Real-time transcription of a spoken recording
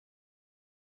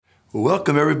Well,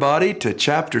 welcome everybody to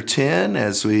chapter 10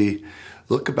 as we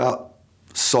look about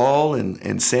Saul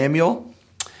and Samuel.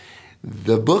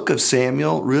 The book of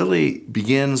Samuel really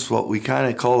begins what we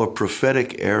kind of call a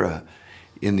prophetic era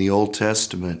in the Old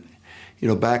Testament. You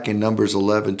know, back in Numbers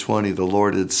 11:20, the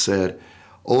Lord had said,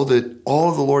 "Oh, that all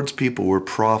of the Lord's people were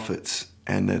prophets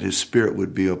and that his spirit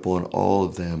would be upon all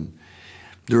of them."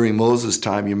 During Moses'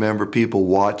 time, you remember people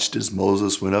watched as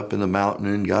Moses went up in the mountain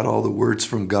and got all the words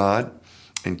from God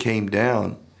and came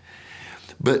down.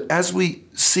 But as we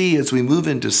move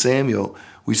into Samuel,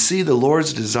 we see the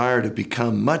Lord's desire to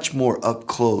become much more up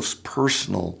close,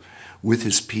 personal with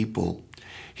his people.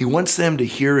 He wants them to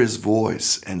hear his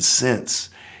voice and sense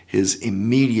his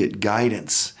immediate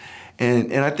guidance.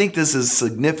 And I think this is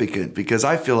significant because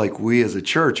I feel like we as a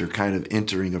church are kind of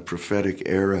entering a prophetic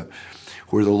era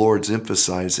where the Lord's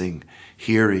emphasizing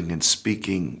hearing and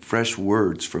speaking fresh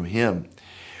words from him.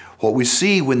 What we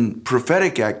see when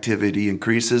prophetic activity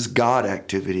increases, God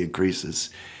activity increases.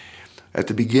 At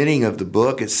the beginning of the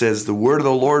book, it says the word of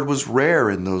the Lord was rare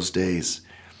in those days.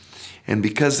 And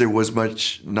because there was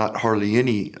hardly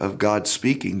any of God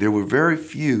speaking, there were very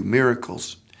few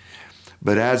miracles.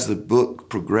 But as the book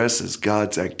progresses,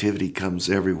 God's activity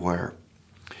comes everywhere.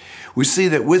 We see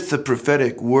that with the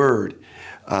prophetic word,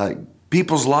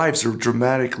 people's lives are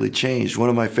dramatically changed. One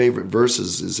of my favorite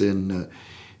verses is in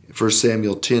 1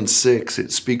 Samuel 10:6.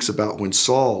 It speaks about when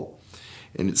Saul,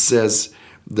 and it says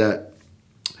that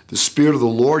the Spirit of the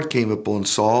Lord came upon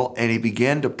Saul and he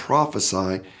began to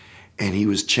prophesy and he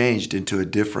was changed into a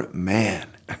different man.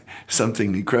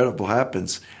 Something incredible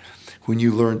happens when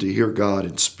you learn to hear God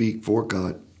and speak for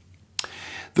God.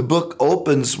 The book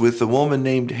opens with a woman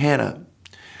named Hannah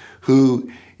who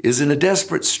is in a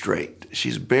desperate strait.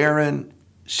 She's barren.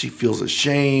 She feels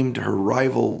ashamed. Her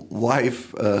rival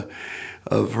wife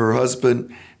of her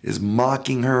husband is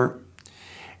mocking her.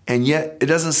 And yet it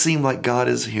doesn't seem like God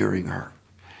is hearing her.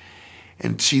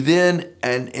 And she then,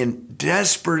 in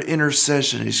desperate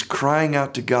intercession, is crying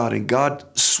out to God, and God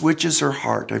switches her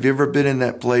heart. Have you ever been in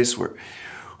that place where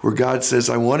God says,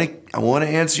 I want to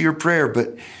answer your prayer,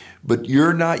 but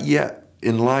you're not yet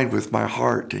in line with my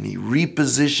heart? And he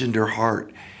repositioned her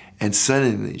heart, and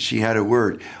suddenly she had a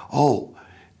word. Oh,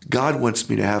 God wants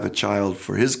me to have a child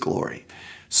for his glory.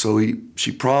 So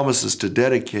she promises to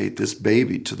dedicate this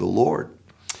baby to the Lord.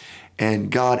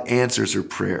 And God answers her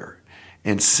prayer.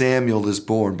 And Samuel is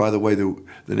born. By the way, the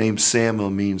name Samuel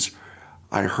means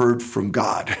I heard from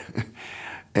God.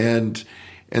 and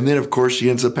then, of course, she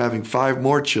ends up having 5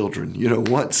 more children. You know,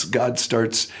 once God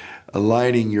starts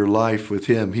aligning your life with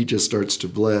him, he just starts to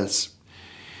bless.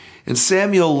 And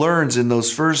Samuel learns in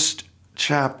those first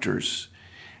chapters,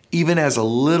 even as a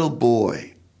little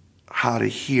boy, how to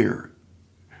hear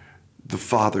the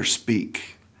Father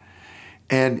speak.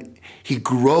 And he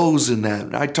grows in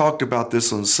that. I talked about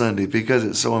this on Sunday because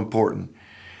it's so important.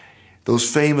 Those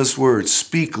famous words,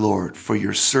 "Speak, Lord, for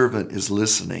your servant is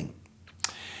listening."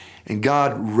 And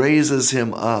God raises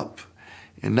him up,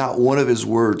 and not one of his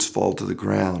words fall to the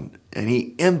ground. And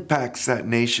he impacts that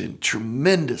nation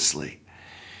tremendously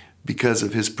because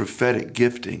of his prophetic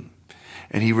gifting.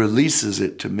 And he releases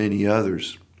it to many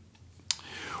others.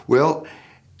 Well,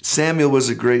 Samuel was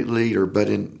a great leader, but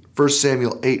in 1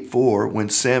 Samuel 8:4, when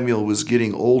Samuel was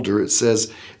getting older, it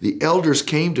says, the elders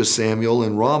came to Samuel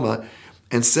in Ramah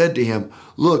and said to him,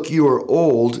 "Look, you are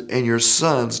old, and your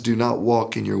sons do not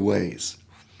walk in your ways."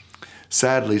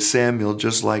 Sadly, Samuel,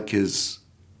 just like his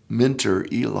mentor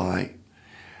Eli,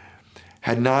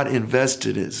 had not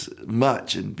invested as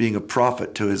much in being a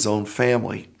prophet to his own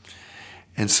family.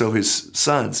 And so his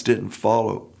sons didn't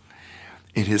follow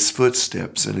in his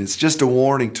footsteps. And it's just a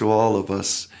warning to all of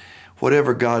us.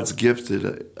 Whatever God's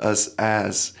gifted us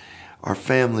as, our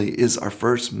family is our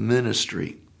first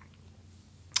ministry.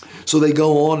 So they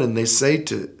go on and they say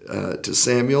to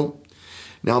Samuel,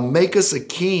 "Now make us a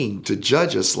king to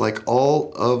judge us like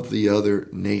all of the other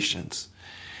nations."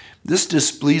 This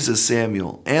displeases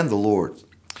Samuel and the Lord.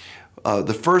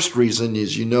 The first reason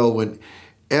is, you know,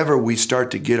 whenever we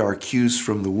start to get our cues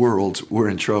from the world, we're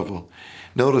in trouble.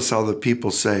 Notice how the people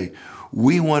say,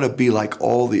 we want to be like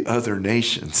all the other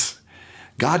nations.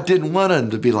 God didn't want them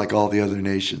to be like all the other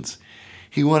nations.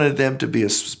 He wanted them to be a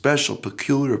special,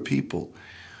 peculiar people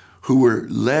who were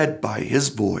led by his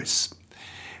voice.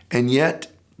 And yet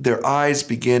their eyes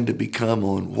began to become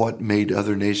on what made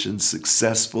other nations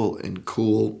successful and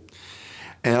cool.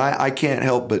 And I can't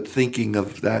help but thinking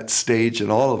of that stage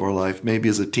in all of our life. Maybe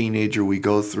as a teenager we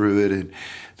go through it, and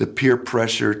the peer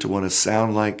pressure to want to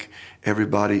sound like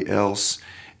everybody else.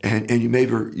 And you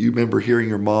remember hearing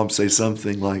your mom say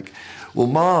something like, well,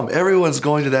 Mom, everyone's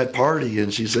going to that party.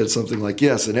 And she said something like,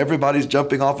 yes, and everybody's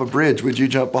jumping off a bridge. Would you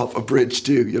jump off a bridge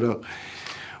too, you know?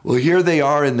 Well, here they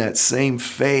are in that same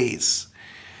phase,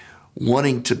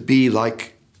 wanting to be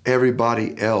like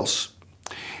everybody else.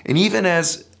 And even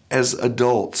as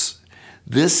adults,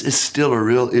 this is still a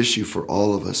real issue for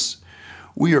all of us.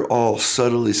 We are all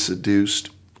subtly seduced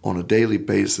on a daily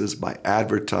basis by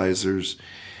advertisers,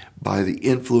 by the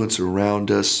influence around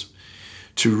us,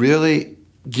 to really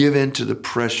give in to the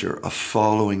pressure of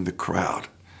following the crowd.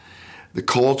 The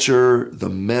culture, the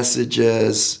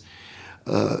messages,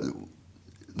 the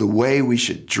way we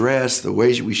should dress, the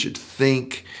way we should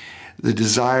think, the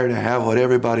desire to have what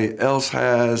everybody else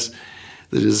has,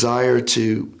 the desire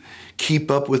to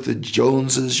keep up with the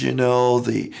Joneses, you know,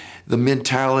 the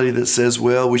mentality that says,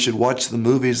 well, we should watch the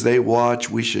movies they watch,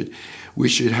 we should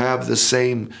have the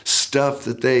same stuff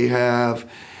that they have,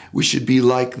 we should be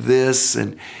like this.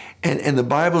 And the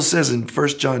Bible says in 1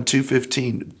 John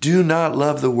 2:15, do not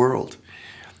love the world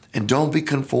and don't be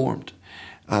conformed.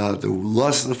 The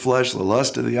lust of the flesh, the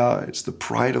lust of the eyes, the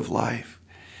pride of life.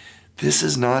 This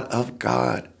is not of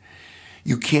God.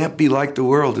 You can't be like the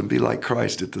world and be like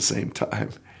Christ at the same time.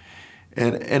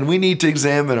 And we need to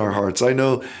examine our hearts. I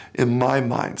know in my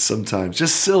mind sometimes,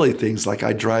 just silly things like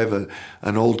I drive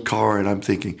an old car and I'm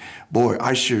thinking, boy,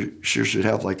 I sure should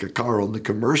have like a car on the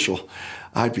commercial.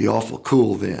 I'd be awful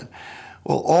cool then.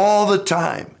 Well, all the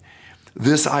time,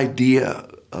 this idea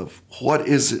of what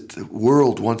is it the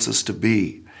world wants us to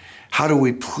be, how do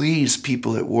we please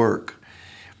people at work,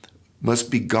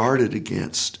 must be guarded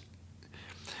against.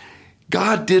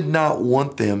 God did not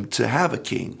want them to have a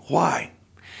king. Why?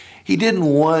 He didn't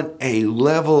want a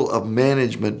level of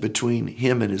management between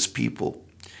him and his people.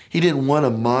 He didn't want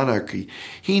a monarchy.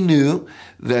 He knew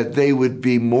that they would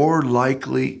be more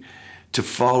likely to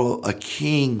follow a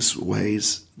king's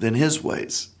ways than his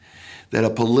ways. That a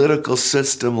political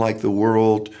system like the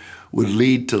world would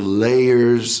lead to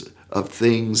layers of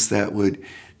things that would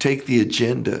take the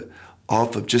agenda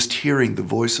off of just hearing the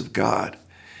voice of God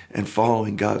and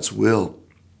following God's will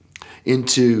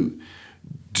into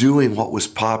doing what was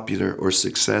popular or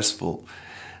successful.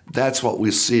 That's what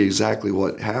we see exactly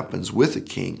what happens with a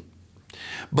king.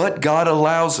 But God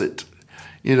allows it.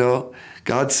 You know,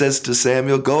 God says to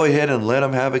Samuel, go ahead and let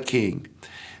him have a king.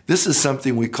 This is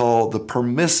something we call the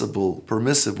permissive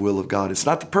will of God. It's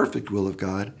not the perfect will of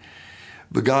God,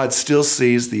 but God still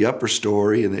sees the upper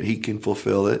story and that he can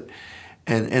fulfill it.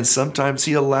 And sometimes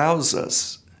he allows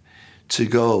us to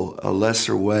go a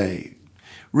lesser way,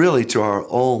 really to our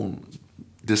own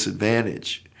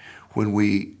disadvantage when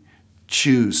we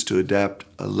choose to adapt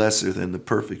a lesser than the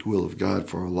perfect will of God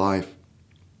for our life.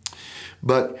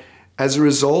 But as a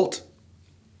result,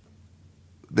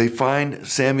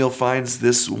 Samuel finds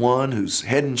this one who's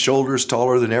head and shoulders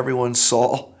taller than everyone,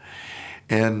 Saul,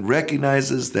 and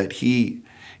recognizes that he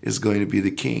is going to be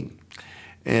the king.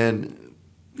 And,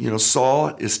 you know,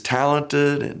 Saul is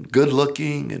talented and good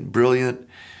looking and brilliant,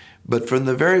 but from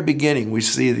the very beginning, we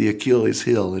see the Achilles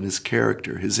heel in his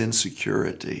character, his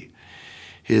insecurity,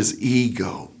 his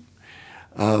ego.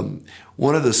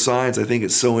 One of the signs, I think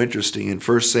it's so interesting, in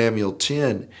 1 Samuel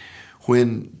 10,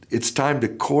 when it's time to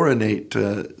coronate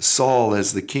Saul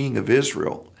as the king of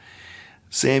Israel,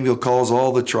 Samuel calls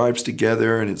all the tribes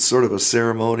together, and it's sort of a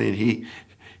ceremony, and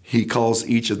he calls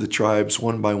each of the tribes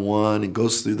one by one and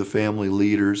goes through the family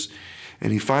leaders,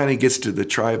 and he finally gets to the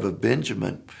tribe of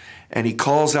Benjamin. And he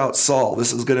calls out Saul.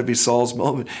 This is going to be Saul's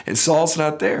moment. And Saul's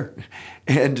not there.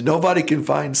 And nobody can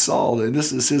find Saul. And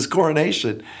this is his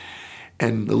coronation.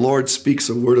 And the Lord speaks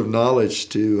a word of knowledge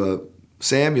to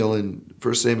Samuel in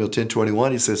 1 Samuel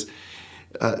 10:21. He says,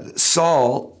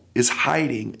 Saul is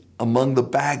hiding among the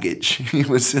baggage. He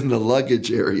was in the luggage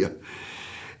area.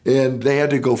 And they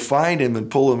had to go find him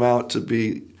and pull him out to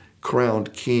be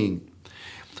crowned king.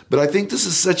 But I think this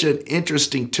is such an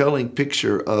interesting telling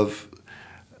picture of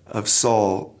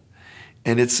Saul,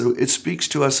 and it speaks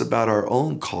to us about our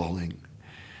own calling.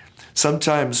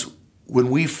 Sometimes when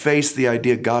we face the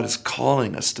idea God is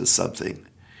calling us to something,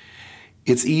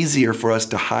 it's easier for us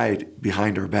to hide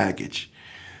behind our baggage.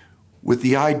 With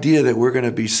the idea that we're going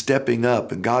to be stepping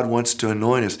up and God wants to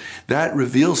anoint us, that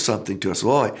reveals something to us.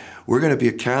 Boy, we're going to be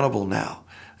accountable now.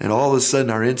 And all of a sudden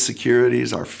our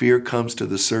insecurities, our fear comes to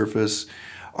the surface,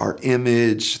 our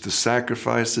image, the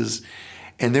sacrifices.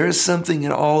 And there is something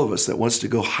in all of us that wants to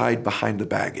go hide behind the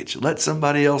baggage. Let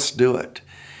somebody else do it.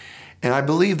 And I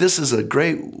believe this is a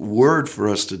great word for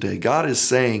us today. God is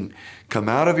saying, come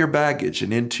out of your baggage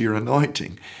and into your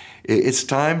anointing. It's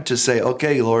time to say,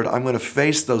 okay, Lord, I'm going to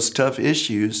face those tough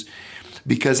issues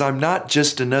because I'm not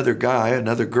just another guy,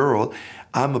 another girl.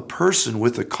 I'm a person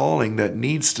with a calling that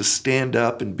needs to stand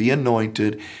up and be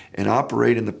anointed and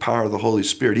operate in the power of the Holy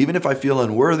Spirit. Even if I feel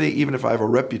unworthy, even if I have a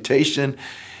reputation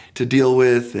to deal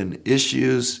with and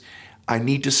issues, I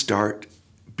need to start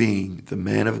being the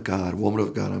man of God, woman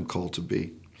of God I'm called to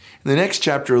be. In the next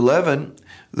chapter 11,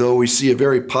 though, we see a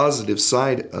very positive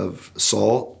side of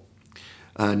Saul.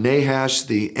 Nahash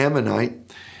the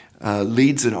Ammonite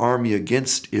leads an army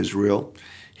against Israel.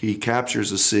 He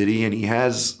captures a city and he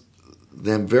has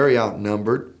them very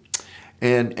outnumbered.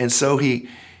 And so he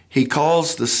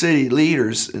calls the city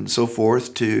leaders and so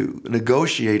forth to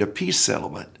negotiate a peace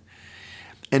settlement.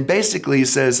 And basically he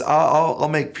says, I'll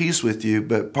make peace with you,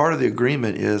 but part of the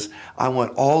agreement is I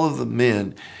want all of the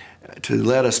men to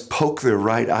let us poke their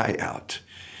right eye out.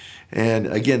 And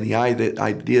again, the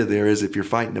idea there is if you're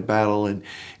fighting a battle and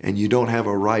you don't have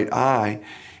a right eye,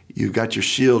 you've got your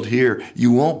shield here,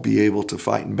 you won't be able to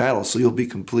fight in battle, so you'll be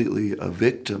completely a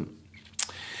victim.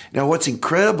 Now, what's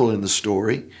incredible in the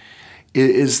story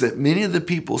is that many of the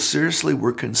people seriously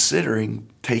were considering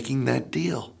taking that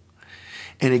deal.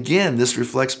 And again, this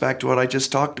reflects back to what I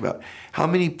just talked about. How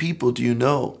many people do you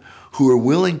know who are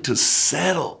willing to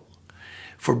settle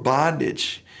for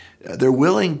bondage? They're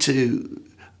willing to,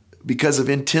 because of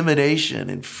intimidation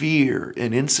and fear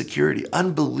and insecurity,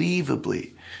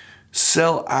 unbelievably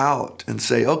sell out and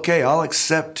say, okay, I'll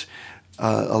accept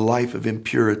a life of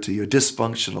impurity, a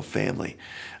dysfunctional family,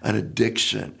 an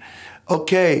addiction.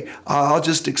 Okay, I'll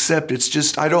just accept it's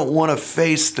just I don't want to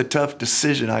face the tough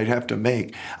decision I'd have to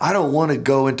make. I don't want to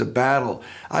go into battle.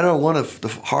 I don't want the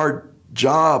hard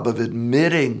job of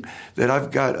admitting that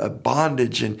I've got a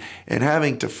bondage and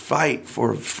having to fight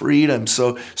for freedom.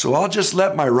 So I'll just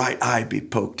let my right eye be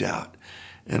poked out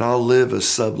and I'll live a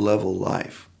sub-level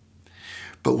life.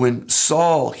 But when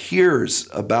Saul hears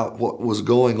about what was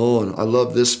going on, I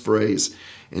love this phrase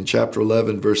in chapter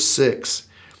 11, verse 6.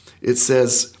 It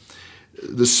says,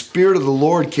 the Spirit of the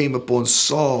Lord came upon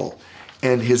Saul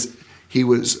and he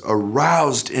was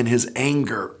aroused in his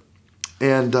anger.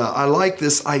 And I like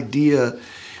this idea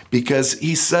because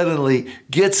he suddenly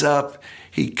gets up,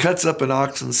 he cuts up an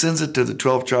ox and sends it to the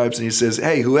 12 tribes and he says,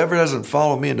 hey, whoever doesn't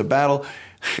follow me into battle,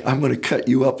 I'm going to cut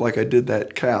you up like I did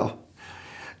that cow.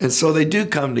 And so they do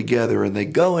come together and they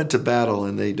go into battle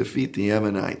and they defeat the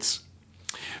Ammonites.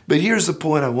 But here's the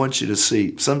point I want you to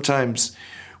see. Sometimes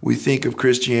we think of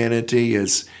Christianity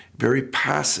as very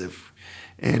passive.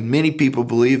 And many people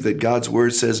believe that God's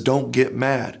word says, don't get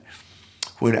mad.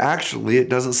 When actually it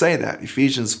doesn't say that.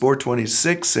 Ephesians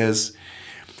 4:26 says,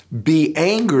 be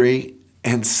angry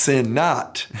and sin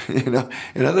not.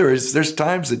 In other words, there's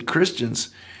times that Christians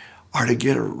are to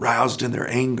get aroused in their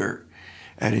anger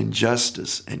at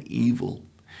injustice and evil.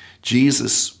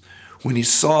 Jesus, when he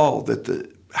saw that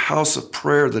the house of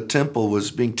prayer, the temple, was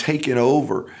being taken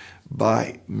over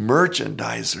by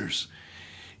merchandisers,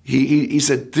 he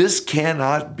said, this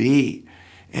cannot be.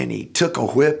 And he took a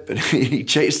whip and he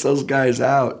chased those guys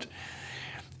out.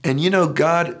 And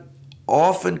God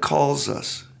often calls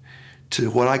us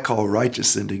to what I call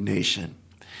righteous indignation.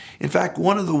 In fact,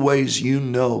 one of the ways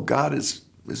God is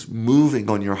moving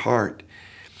on your heart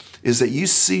is that you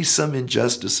see some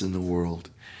injustice in the world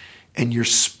and your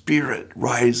spirit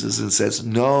rises and says,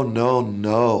 no, no,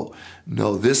 no,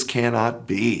 no, this cannot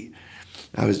be.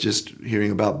 I was just hearing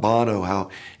about Bono, how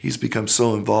he's become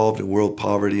so involved in world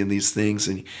poverty and these things.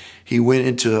 And he went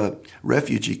into a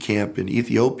refugee camp in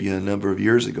Ethiopia a number of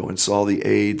years ago and saw the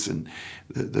AIDS and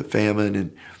the famine.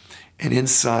 And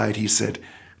inside he said,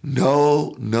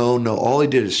 no, no, no. All he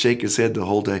did is shake his head the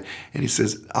whole day. And he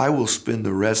says, I will spend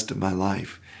the rest of my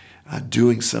life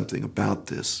doing something about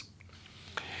this.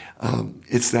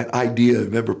 It's that idea,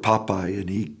 remember Popeye, and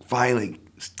he finally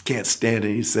can't stand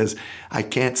it. He says, I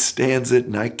can't stand it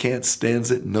and I can't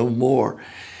stand it no more.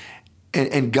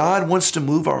 And God wants to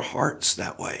move our hearts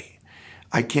that way.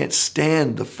 I can't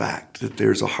stand the fact that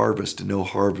there's a harvest and no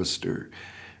harvester.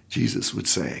 Jesus would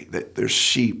say that there's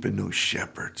sheep and no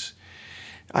shepherds.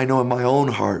 I know in my own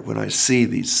heart when I see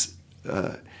these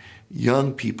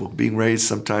young people being raised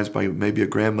sometimes by maybe a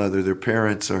grandmother, their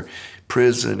parents are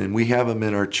prison, and we have them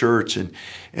in our church, and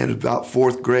about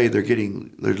fourth grade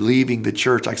they're leaving the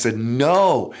church. I said,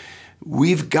 no,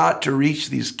 we've got to reach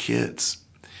these kids.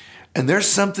 And there's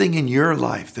something in your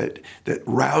life that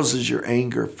rouses your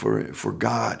anger for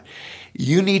God.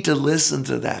 You need to listen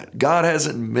to that. God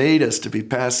hasn't made us to be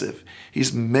passive.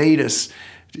 He's made us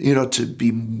to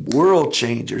be world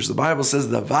changers. The Bible says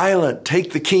the violent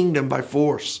take the kingdom by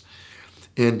force.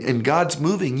 And God's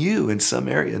moving you in some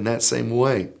area in that same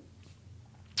way.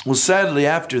 Well, sadly,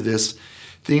 after this,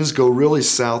 things go really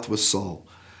south with Saul.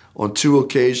 On 2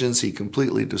 occasions, he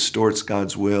completely distorts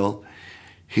God's will.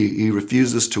 He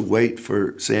refuses to wait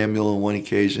for Samuel on one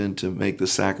occasion to make the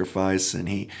sacrifice, and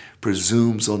he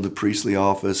presumes on the priestly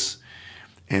office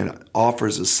and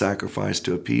offers a sacrifice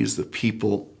to appease the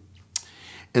people.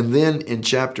 And then in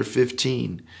chapter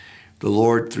 15, the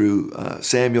Lord, through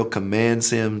Samuel, commands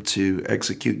him to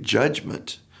execute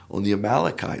judgment on the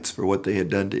Amalekites for what they had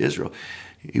done to Israel.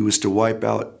 He was to wipe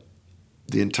out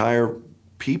the entire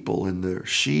people and their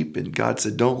sheep, and God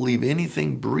said, don't leave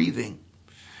anything breathing.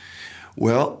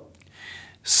 Well,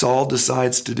 Saul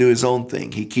decides to do his own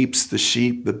thing. He keeps the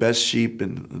sheep, the best sheep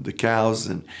and the cows,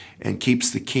 and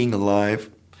keeps the king alive.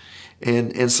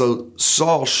 And so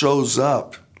Saul shows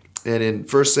up. And in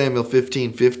 1 Samuel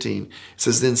 15:15, it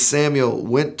says,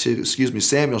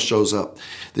 Samuel shows up.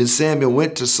 Then Samuel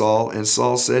went to Saul, and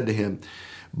Saul said to him,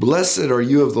 Blessed are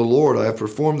you of the Lord. I have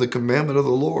performed the commandment of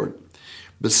the Lord.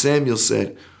 But Samuel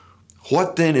said,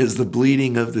 What then is the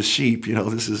bleating of the sheep?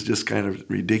 This is just kind of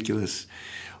ridiculous.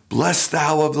 Bless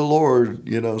thou of the Lord,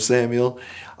 Samuel.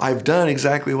 I've done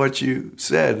exactly what you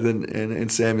said.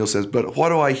 And Samuel says, but what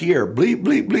do I hear? Bleat,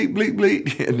 bleat, bleat, bleat,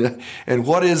 bleat. And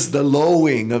what is the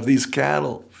lowing of these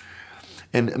cattle?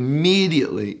 And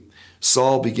immediately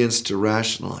Saul begins to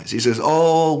rationalize. He says,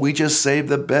 oh, we just saved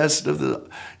the best of the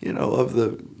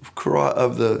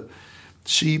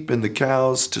sheep and the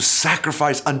cows to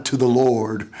sacrifice unto the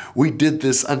Lord. We did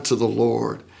this unto the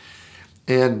Lord.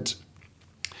 And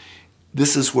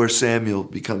this is where Samuel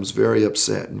becomes very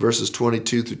upset. In verses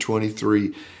 22 through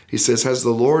 23, he says, Has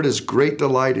the Lord as great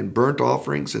delight in burnt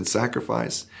offerings and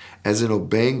sacrifice as in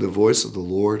obeying the voice of the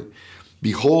Lord?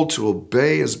 Behold, to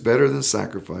obey is better than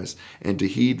sacrifice, and to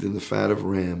heed than the fat of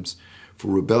rams. For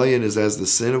rebellion is as the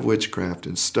sin of witchcraft,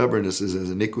 and stubbornness is as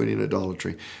iniquity and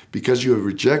idolatry. Because you have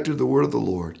rejected the word of the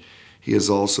Lord, he has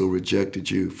also rejected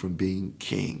you from being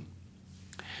king.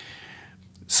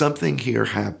 Something here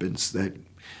happens that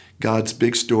God's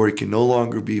big story can no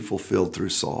longer be fulfilled through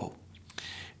Saul.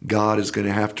 God is going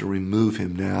to have to remove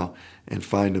him now and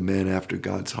find a man after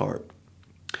God's heart.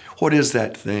 What is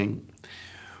that thing?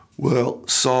 Well,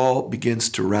 Saul begins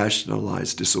to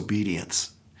rationalize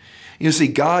disobedience. You see,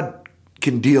 God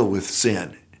can deal with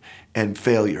sin and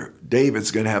failure.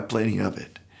 David's going to have plenty of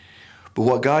it. But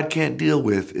what God can't deal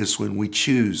with is when we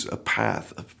choose a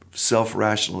path of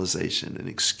self-rationalization and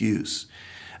excuse,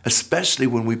 especially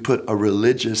when we put a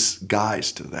religious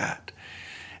guise to that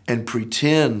and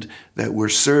pretend that we're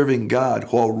serving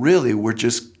God while really we're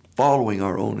just following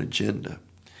our own agenda.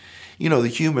 The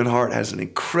human heart has an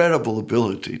incredible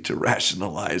ability to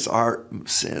rationalize our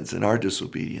sins and our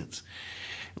disobedience.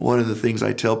 One of the things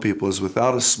I tell people is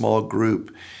without a small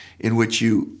group in which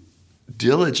you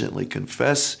diligently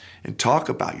confess and talk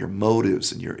about your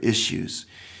motives and your issues,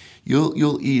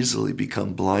 you'll easily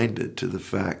become blinded to the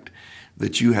fact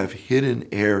that you have hidden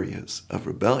areas of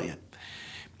rebellion.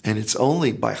 And it's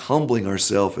only by humbling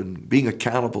ourselves and being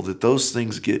accountable that those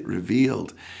things get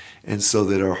revealed, and so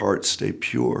that our hearts stay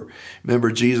pure.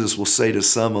 Remember, Jesus will say to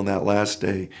some on that last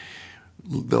day,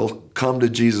 they'll come to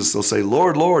Jesus, they'll say,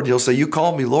 Lord, Lord. He'll say, you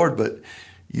call me Lord, but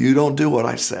you don't do what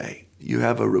I say. You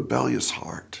have a rebellious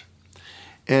heart.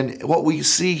 And what we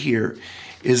see here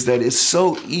is that it's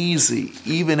so easy,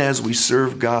 even as we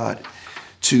serve God,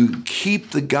 to keep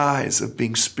the guise of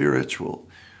being spiritual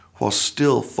while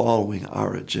still following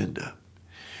our agenda.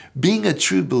 Being a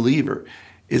true believer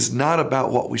is not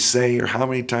about what we say or how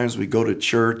many times we go to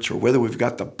church or whether we've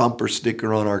got the bumper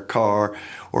sticker on our car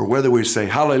or whether we say,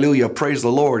 hallelujah, praise the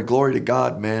Lord, glory to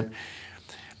God, man.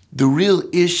 The real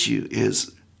issue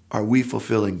is, are we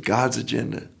fulfilling God's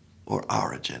agenda or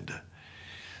our agenda?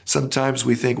 Sometimes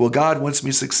we think, well, God wants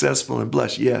me successful and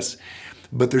blessed. Yes,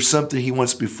 but there's something he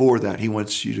wants before that. He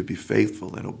wants you to be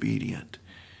faithful and obedient,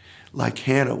 like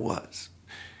Hannah was.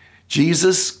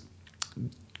 Jesus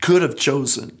could have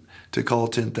chosen to call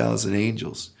 10,000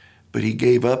 angels, but he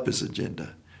gave up his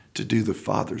agenda to do the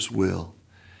Father's will.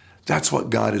 That's what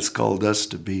God has called us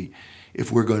to be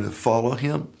if we're going to follow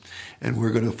him and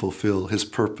we're going to fulfill his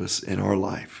purpose in our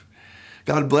life.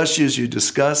 God bless you as you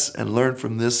discuss and learn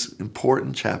from this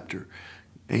important chapter.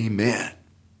 Amen.